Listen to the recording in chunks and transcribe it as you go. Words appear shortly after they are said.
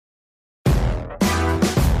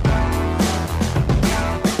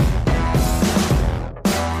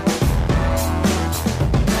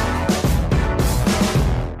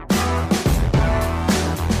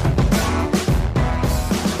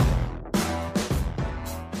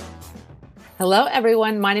Hello,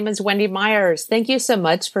 everyone. My name is Wendy Myers. Thank you so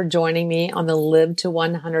much for joining me on the Live to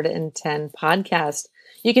 110 podcast.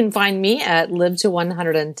 You can find me at live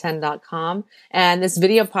to110.com and this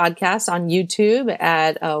video podcast on YouTube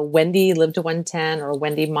at Wendy Live to 110 or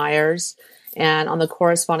Wendy Myers, and on the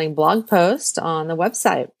corresponding blog post on the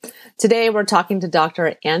website. Today, we're talking to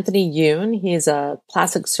Dr. Anthony Yoon. He's a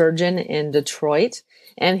plastic surgeon in Detroit,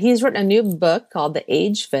 and he's written a new book called The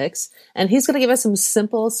Age Fix, and he's going to give us some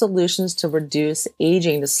simple solutions to reduce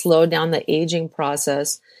aging, to slow down the aging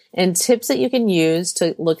process, and tips that you can use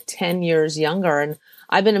to look 10 years younger. And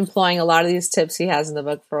I've been employing a lot of these tips he has in the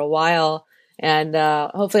book for a while, and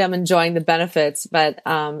hopefully I'm enjoying the benefits. But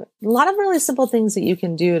a lot of really simple things that you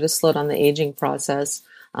can do to slow down the aging process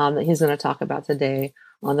that he's going to talk about today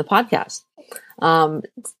on the podcast.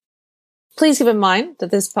 Please keep in mind that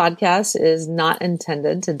this podcast is not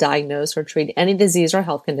intended to diagnose or treat any disease or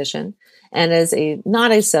health condition, and is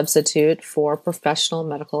not a substitute for professional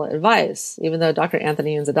medical advice. Even though Dr.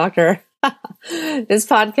 Anthony is a doctor, this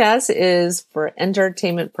podcast is for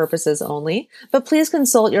entertainment purposes only, but please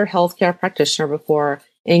consult your healthcare practitioner before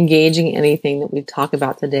engaging in anything that we talk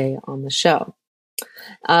about today on the show.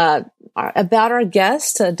 About our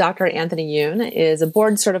guest, Dr. Anthony Yoon is a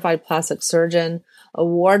board-certified plastic surgeon,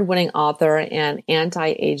 award-winning author, and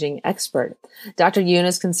anti-aging expert. Dr. Yoon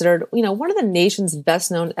is considered, one of the nation's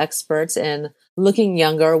best-known experts in looking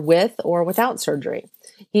younger with or without surgery.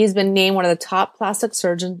 He's been named one of the top plastic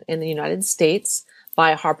surgeons in the United States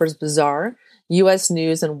by Harper's Bazaar, U.S.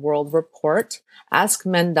 News and World Report,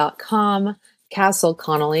 AskMen.com, Castle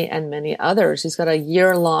Connolly, and many others. He's got a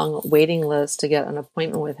year-long waiting list to get an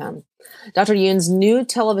appointment with him. Dr. Yoon's new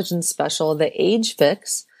television special, The Age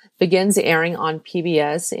Fix, begins airing on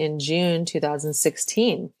PBS in June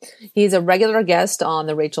 2016. He's a regular guest on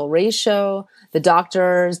The Rachel Ray Show, The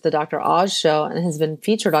Doctors, The Dr. Oz Show, and has been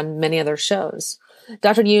featured on many other shows.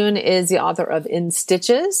 Dr. Yoon is the author of In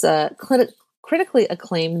Stitches, a critically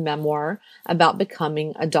acclaimed memoir about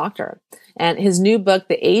becoming a doctor. And his new book,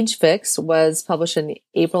 The Age Fix, was published in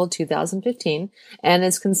April 2015 and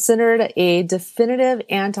is considered a definitive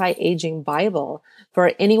anti-aging Bible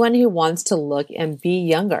for anyone who wants to look and be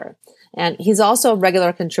younger. And he's also a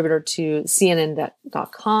regular contributor to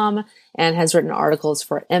CNN.com and has written articles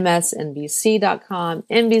for MSNBC.com,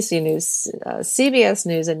 NBC News, CBS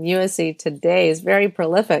News, and USA Today. He's very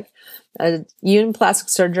prolific. Yoon Plastic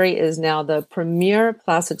Surgery is now the premier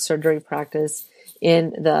plastic surgery practice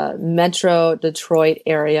in the Metro Detroit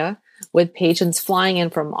area, with patients flying in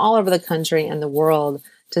from all over the country and the world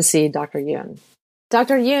to see Dr. Yoon.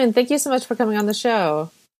 Dr. Yoon, thank you so much for coming on the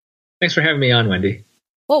show. Thanks for having me on, Wendy.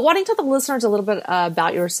 Well, why don't you tell the listeners a little bit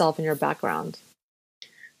about yourself and your background?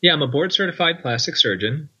 Yeah, I'm a board-certified plastic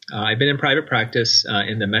surgeon. I've been in private practice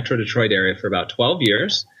in the Metro Detroit area for about 12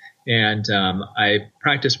 years, and I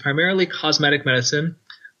practice primarily cosmetic medicine,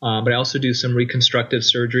 but I also do some reconstructive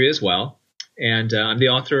surgery as well. And I'm the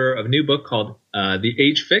author of a new book called The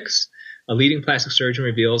Age Fix, A Leading Plastic Surgeon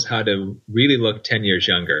Reveals How to Really Look 10 Years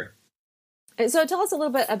Younger. So tell us a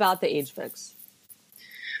little bit about The Age Fix.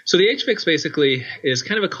 So The Age Fix basically is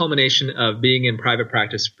kind of a culmination of being in private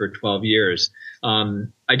practice for 12 years.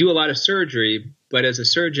 I do a lot of surgery, but as a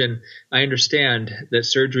surgeon, I understand that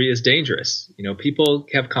surgery is dangerous. People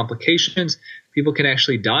have complications. People can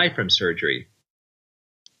actually die from surgery.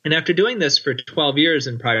 And after doing this for 12 years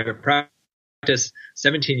in private practice,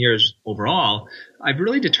 17 years overall, I've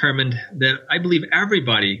really determined that I believe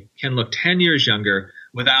everybody can look 10 years younger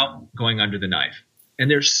without going under the knife.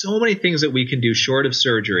 And there's so many things that we can do short of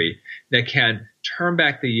surgery that can turn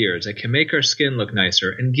back the years, that can make our skin look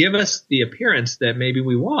nicer and give us the appearance that maybe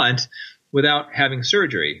we want without having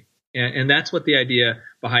surgery. And that's what the idea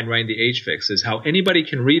behind writing The Age Fix is, how anybody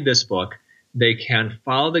can read this book. They can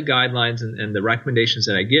follow the guidelines and the recommendations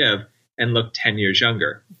that I give and look 10 years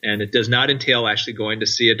younger. And it does not entail actually going to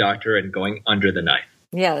see a doctor and going under the knife.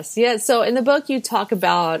 Yes. So in the book, you talk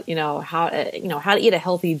about, how to eat a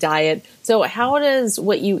healthy diet. So how does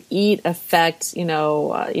what you eat affect,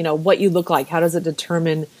 what you look like? How does it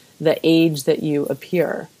determine the age that you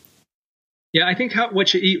appear? Yeah, I think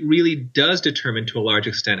what you eat really does determine to a large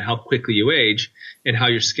extent how quickly you age and how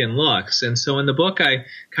your skin looks. And so in the book, I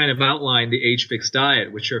kind of outline the Age Fix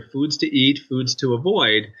diet, which are foods to eat, foods to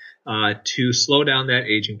avoid, to slow down that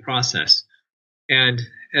aging process. And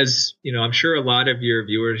as I'm sure a lot of your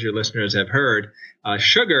viewers, your listeners have heard,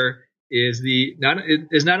 sugar is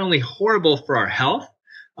not only horrible for our health,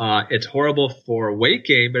 it's horrible for weight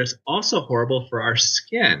gain, but it's also horrible for our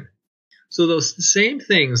skin. So those same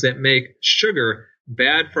things that make sugar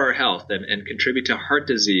bad for our health and contribute to heart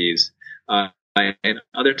disease, and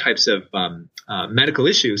other types of medical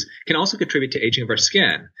issues can also contribute to aging of our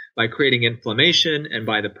skin by creating inflammation and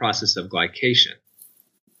by the process of glycation.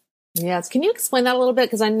 Yes. Can you explain that a little bit?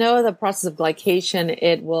 Because I know the process of glycation,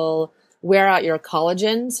 it will wear out your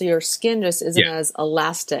collagen. So your skin just isn't as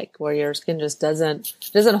elastic, where your skin just doesn't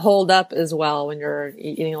hold up as well when you're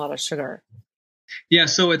eating a lot of sugar. Yeah.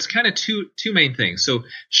 So it's kind of two main things. So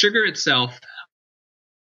sugar itself,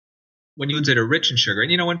 when foods that are rich in sugar,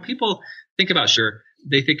 and when people think about sugar,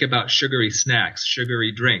 they think about sugary snacks,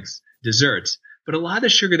 sugary drinks, desserts. But a lot of the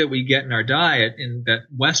sugar that we get in our diet, in that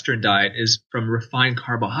Western diet, is from refined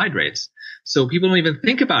carbohydrates. So people don't even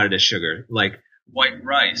think about it as sugar, like white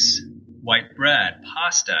rice, white bread,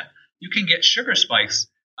 pasta. You can get sugar spikes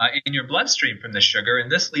in your bloodstream from the sugar,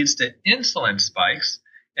 and this leads to insulin spikes.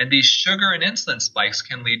 And these sugar and insulin spikes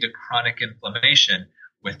can lead to chronic inflammation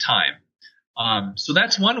with time. So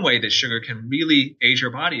that's one way that sugar can really age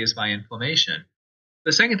your body, is by inflammation.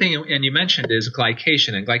 The second thing, and you mentioned, is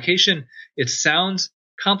glycation. And glycation, it sounds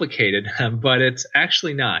complicated, but it's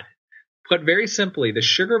actually not. Put very simply, the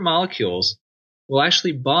sugar molecules will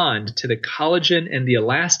actually bond to the collagen and the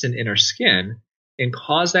elastin in our skin and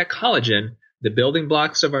cause that collagen, the building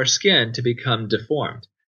blocks of our skin, to become deformed,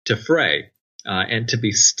 to fray, and to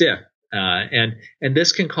be stiff. And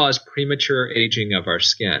this can cause premature aging of our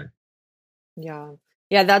skin. Yeah.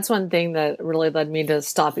 Yeah, that's one thing that really led me to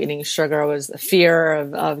stop eating sugar, was the fear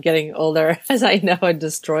of getting older, as I know it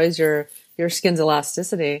destroys your skin's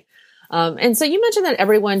elasticity. And so you mentioned that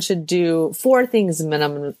everyone should do 4 things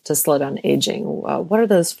minimum to slow down aging. What are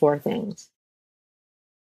those 4 things?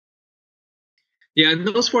 Yeah, and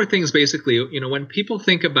those 4 things basically, when people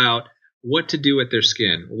think about what to do with their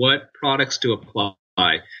skin, what products to apply,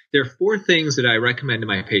 there are 4 things that I recommend to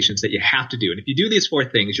my patients that you have to do. And if you do these 4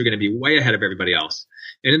 things, you're going to be way ahead of everybody else.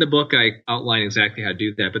 And in the book, I outline exactly how to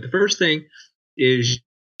do that. But the first thing is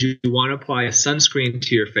you want to apply a sunscreen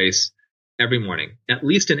to your face every morning, at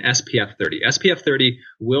least an SPF 30. SPF 30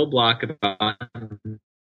 will block about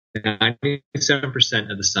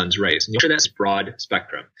 97% of the sun's rays. And you'll sure that's broad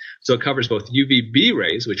spectrum. So it covers both UVB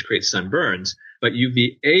rays, which create sunburns, but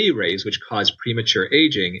UVA rays, which cause premature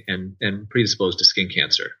aging and predispose to skin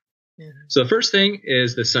cancer. Mm-hmm. So the first thing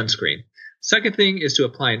is the sunscreen. Second thing is to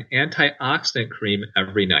apply an antioxidant cream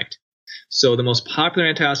every night. So the most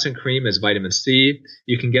popular antioxidant cream is vitamin C.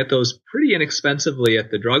 You can get those pretty inexpensively at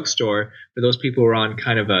the drugstore for those people who are on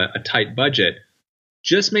kind of a tight budget.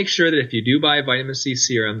 Just make sure that if you do buy vitamin C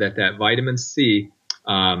serum, that vitamin C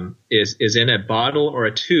is in a bottle or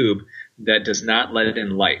a tube that does not let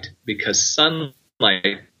in light, because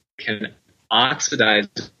sunlight can oxidize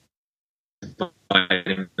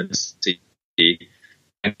vitamin C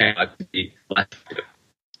and be less active.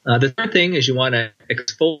 The third thing is you want to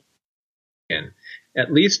exfoliate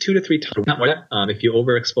at least 2 to 3 times. If you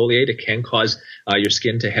over exfoliate, it can cause your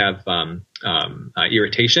skin to have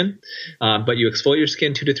irritation. But you exfoliate your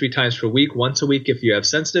skin 2 to 3 times per week, once a week if you have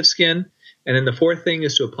sensitive skin. And then the fourth thing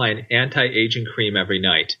is to apply an anti-aging cream every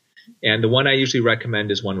night. And the one I usually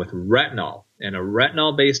recommend is one with retinol. And a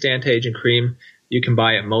retinol-based anti-aging cream you can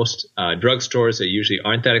buy at most drugstores. They usually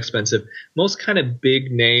aren't that expensive. Most kind of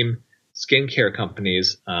big name skincare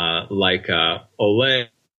companies like Olay,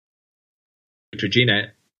 Neutrogena,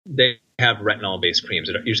 they have retinol-based creams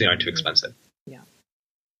that usually aren't too expensive. Yeah.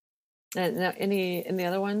 And any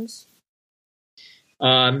other ones?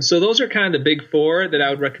 So those are kind of the big 4 that I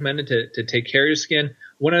would recommend to take care of your skin.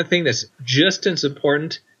 One other thing that's just as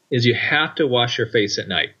important is you have to wash your face at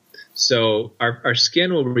night. So our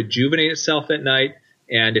skin will rejuvenate itself at night.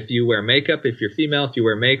 And if you wear makeup, if you're female, if you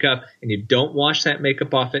wear makeup and you don't wash that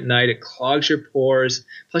makeup off at night, it clogs your pores.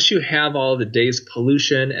 Plus you have all the day's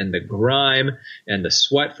pollution and the grime and the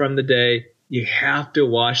sweat from the day. You have to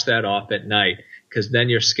wash that off at night, because then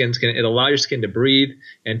it'll allow your skin to breathe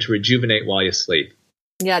and to rejuvenate while you sleep.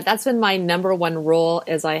 Yeah, that's been my number one rule,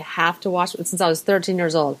 is I have to wash, since I was 13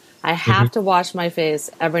 years old, I have to wash my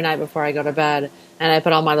face every night before I go to bed. And I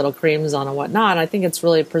put all my little creams on and whatnot. I think it's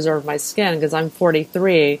really preserved my skin, because I'm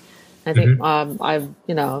 43. I think I've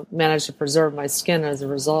managed to preserve my skin as a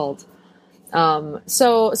result.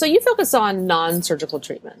 So you focus on non-surgical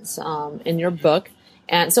treatments in your book.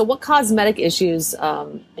 And so what cosmetic issues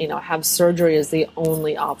have surgery as the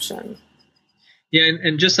only option? Yeah,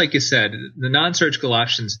 and just like you said, the non-surgical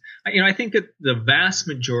options, I think that the vast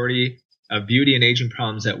majority of beauty and aging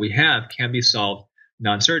problems that we have can be solved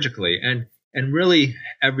non-surgically. And really,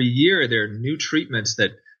 every year there are new treatments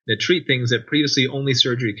that treat things that previously only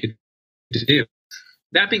surgery could do.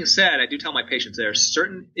 That being said, I do tell my patients there are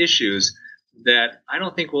certain issues that I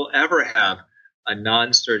don't think we'll ever have a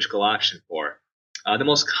non-surgical option for. The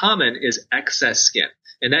most common is excess skin,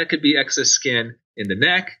 and that could be excess skin in the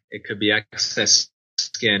neck. It could be excess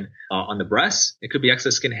skin on the breasts. It could be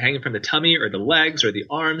excess skin hanging from the tummy or the legs or the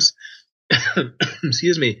arms.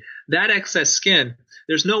 Excuse me. That excess skin,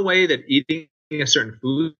 there's no way that eating a certain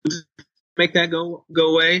food make that go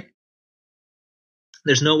away.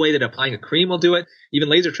 There's no way that applying a cream will do it. Even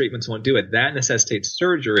laser treatments won't do it. That necessitates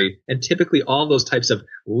surgery. And typically all those types of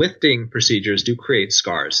lifting procedures do create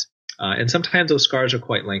scars. And sometimes those scars are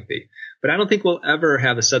quite lengthy. But I don't think we'll ever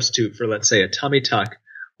have a substitute for, let's say, a tummy tuck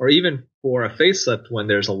or even for a facelift when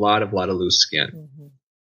there's a lot of loose skin. Mm-hmm.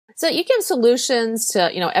 So you give solutions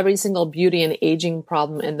to, every single beauty and aging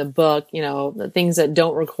problem in the book, the things that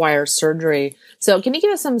don't require surgery. So can you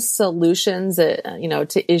give us some solutions that,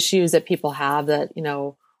 to issues that people have that,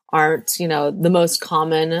 aren't, the most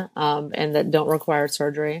common, and that don't require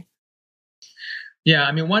surgery? Yeah.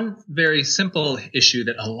 I mean, one very simple issue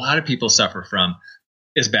that a lot of people suffer from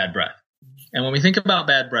is bad breath. And when we think about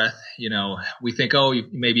bad breath, we think,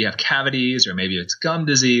 maybe you have cavities or maybe it's gum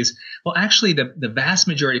disease. Well, actually, the vast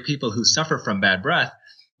majority of people who suffer from bad breath,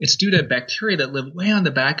 it's due to bacteria that live way on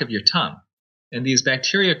the back of your tongue. And these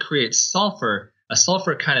bacteria create sulfur, a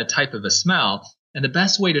sulfur kind of type of a smell. And the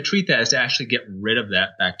best way to treat that is to actually get rid of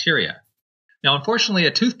that bacteria. Now, unfortunately,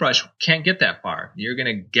 a toothbrush can't get that far. You're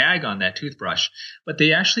going to gag on that toothbrush. But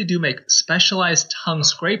they actually do make specialized tongue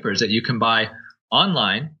scrapers that you can buy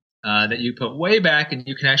online. That you put way back and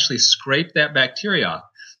you can actually scrape that bacteria off.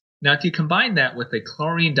 Now, if you combine that with a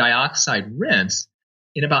chlorine dioxide rinse,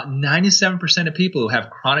 in about 97% of people who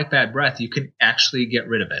have chronic bad breath, you can actually get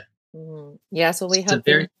rid of it. Mm-hmm. Yeah, so we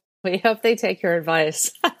hope they take your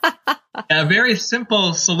advice. A very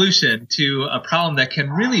simple solution to a problem that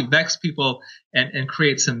can really vex people and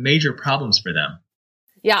create some major problems for them.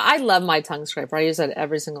 Yeah, I love my tongue scraper. I use it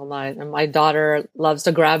every single night. And my daughter loves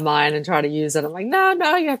to grab mine and try to use it. I'm like, no,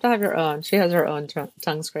 you have to have your own. She has her own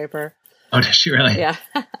tongue scraper. Oh, does she really? Yeah.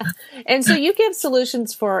 And so you give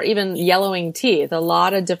solutions for even yellowing teeth. A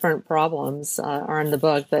lot of different problems are in the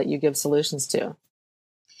book that you give solutions to.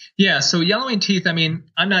 Yeah, so yellowing teeth, I mean,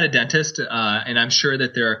 I'm not a dentist, and I'm sure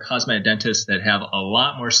that there are cosmetic dentists that have a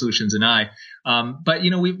lot more solutions than I. But,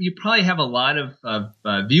 you probably have a lot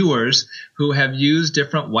of viewers who have used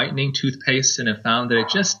different whitening toothpastes and have found that it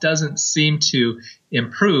just doesn't seem to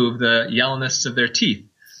improve the yellowness of their teeth.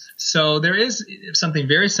 So there is something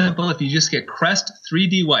very simple. If you just get Crest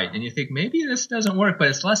 3D White and you think maybe this doesn't work, but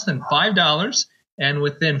it's less than $5. And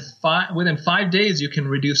within 5 days, you can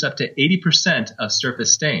reduce up to 80% of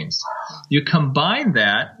surface stains. You combine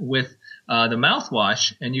that with the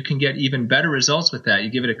mouthwash, and you can get even better results with that.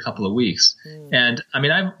 You give it a couple of weeks. And I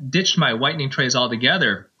mean, I've ditched my whitening trays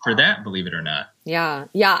altogether for that, believe it or not. Yeah.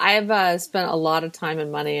 I've spent a lot of time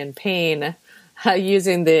and money and pain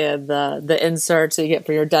using the inserts that you get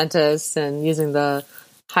for your dentist and using the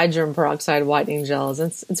hydrogen peroxide whitening gels.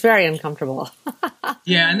 It's very uncomfortable.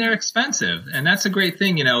 Yeah, and they're expensive. And that's a great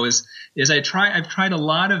thing, is I've tried a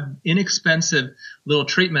lot of inexpensive little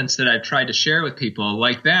treatments that I've tried to share with people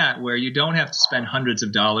like that, where you don't have to spend hundreds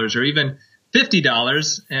of dollars or even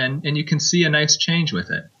 $50 and you can see a nice change with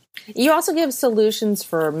it. You also give solutions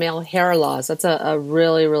for male hair loss. That's a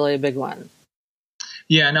really, really big one.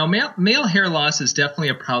 Yeah, now male hair loss is definitely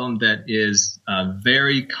a problem that is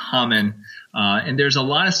very common, and there's a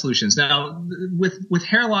lot of solutions. Now, with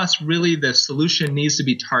hair loss, really the solution needs to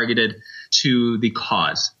be targeted to the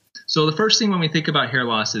cause. So the first thing when we think about hair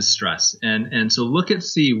loss is stress, and so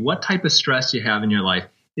see what type of stress you have in your life.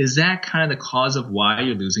 Is that kind of the cause of why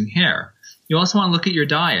you're losing hair? You also want to look at your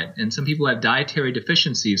diet, and some people who have dietary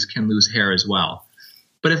deficiencies can lose hair as well.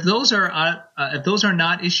 But if those are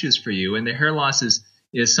not issues for you, and the hair loss is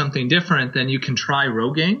something different, then you can try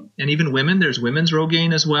Rogaine. And even women, there's women's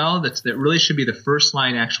Rogaine as well. That really should be the first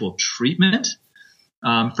line actual treatment.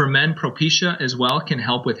 For men, Propecia as well can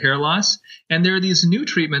help with hair loss. And there are these new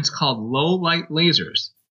treatments called low light lasers.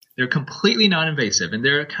 They're completely non-invasive, and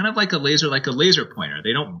they're kind of like a laser pointer.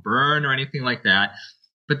 They don't burn or anything like that.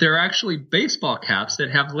 But they're actually baseball caps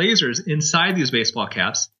that have lasers inside these baseball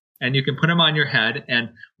caps, and you can put them on your head. And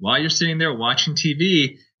while you're sitting there watching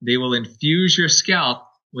TV, they will infuse your scalp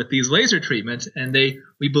with these laser treatments, and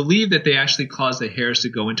we believe that they actually cause the hairs to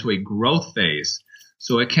go into a growth phase.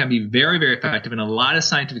 So it can be very, very effective, and a lot of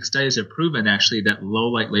scientific studies have proven actually that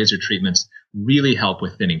low-light laser treatments really help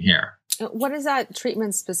with thinning hair. What is that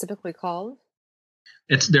treatment specifically called?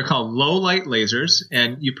 They're called low-light lasers,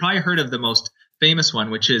 and you probably heard of the most famous one,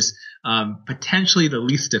 which is potentially the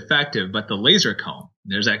least effective, but the laser comb.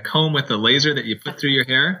 There's that comb with the laser that you put through your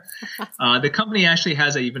hair. The company actually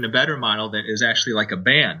has even a better model that is actually like a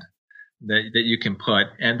band that you can put.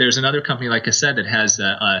 And there's another company, like I said, that has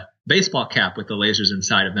a baseball cap with the lasers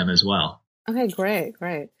inside of them as well. Okay,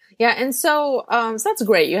 great. Yeah, and so that's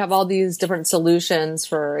great. You have all these different solutions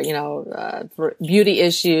for for beauty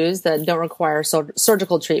issues that don't require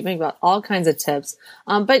surgical treatment. You've got all kinds of tips.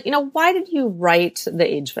 But why did you write the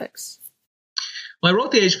Age Fix? Well, I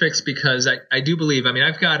wrote the Age Fix because I do believe. I mean,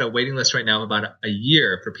 I've got a waiting list right now of about a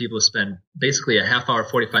year for people to spend basically a half hour,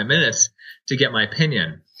 45 minutes to get my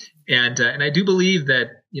opinion. And I do believe that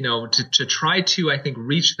to try to, I think,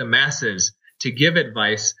 reach the masses to give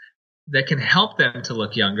advice that can help them to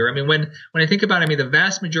look younger. I mean, when I think about it, I mean, the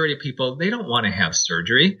vast majority of people, they don't want to have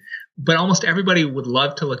surgery, but almost everybody would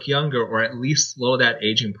love to look younger or at least slow that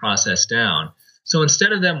aging process down. So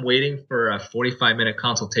instead of them waiting for a 45-minute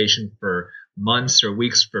consultation for months or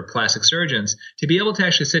weeks for plastic surgeons, to be able to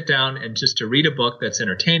actually sit down and just to read a book that's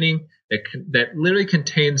entertaining, that literally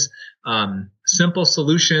contains simple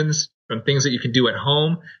solutions from things that you can do at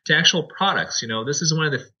home to actual products. This is one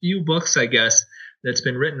of the few books, I guess, that's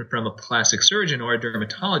been written from a plastic surgeon or a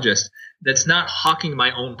dermatologist that's not hawking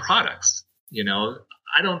my own products.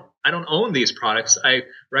 I don't own these products. I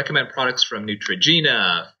recommend products from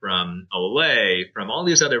Neutrogena, from Olay, from all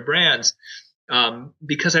these other brands,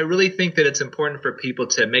 because I really think that it's important for people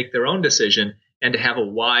to make their own decision and to have a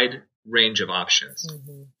wide range of options.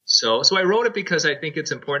 Mm-hmm. So I wrote it because I think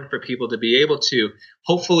it's important for people to be able to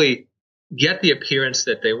hopefully get the appearance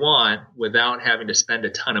that they want without having to spend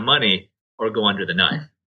a ton of money or go under the knife.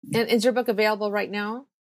 And is your book available right now?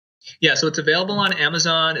 Yeah, so it's available on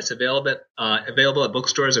Amazon. It's available at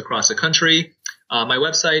bookstores across the country. My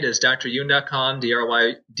website is dryoun.com,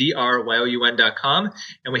 dryoun.com,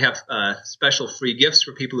 and we have special free gifts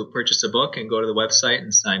for people who purchase a book and go to the website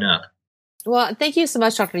and sign up. Well, thank you so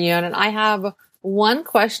much, Dr. Youn. And I have one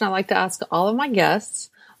question I'd like to ask all of my guests.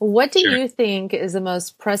 What do you think is the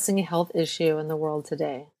most pressing health issue in the world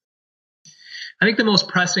today? I think the most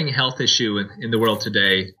pressing health issue in the world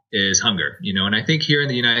today is hunger, and I think here in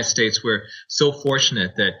the United States, we're so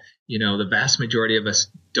fortunate that, the vast majority of us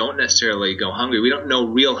don't necessarily go hungry. We don't know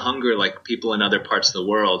real hunger like people in other parts of the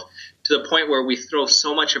world, to the point where we throw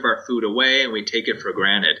so much of our food away and we take it for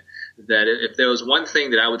granted, that if there was one thing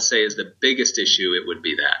that I would say is the biggest issue, it would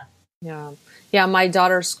be that. Yeah. My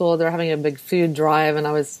daughter's school, they're having a big food drive, and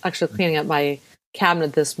I was actually cleaning up my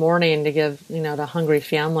cabinet this morning to give, to hungry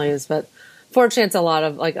families, but fortunately, it's a lot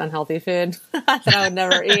of unhealthy food that I would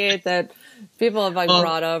never eat that people have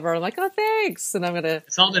brought over. I'm like, oh, thanks. And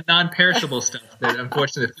it's all the non-perishable stuff that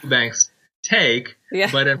unfortunately the food banks take. Yeah.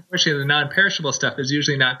 But unfortunately, the non-perishable stuff is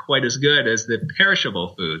usually not quite as good as the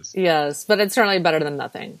perishable foods. Yes, but it's certainly better than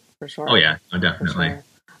nothing, for sure. Oh, yeah, definitely. Sure.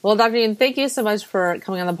 Well, Dr. Youn, thank you so much for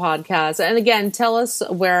coming on the podcast. And again, tell us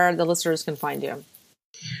where the listeners can find you.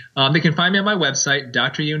 They can find me on my website,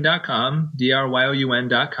 dryoun.com,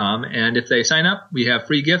 dryoun.com. And if they sign up, we have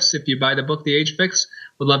free gifts if you buy the book, The Age Fix.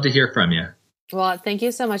 We'd love to hear from you. Well, thank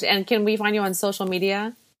you so much. And can we find you on social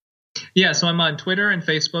media? Yeah, so I'm on Twitter and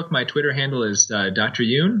Facebook. My Twitter handle is Dr.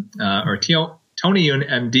 Youn or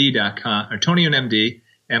TonyYounMD.com or TonyYounMD.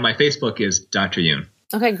 And my Facebook is Dr. Youn.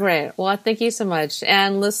 Okay, great. Well, thank you so much.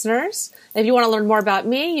 And listeners, if you want to learn more about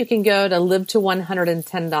me, you can go to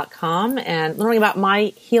live110.com and learn about my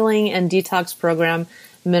healing and detox program,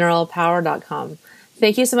 mineralpower.com.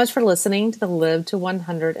 Thank you so much for listening to the Live to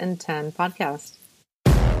 110 podcast.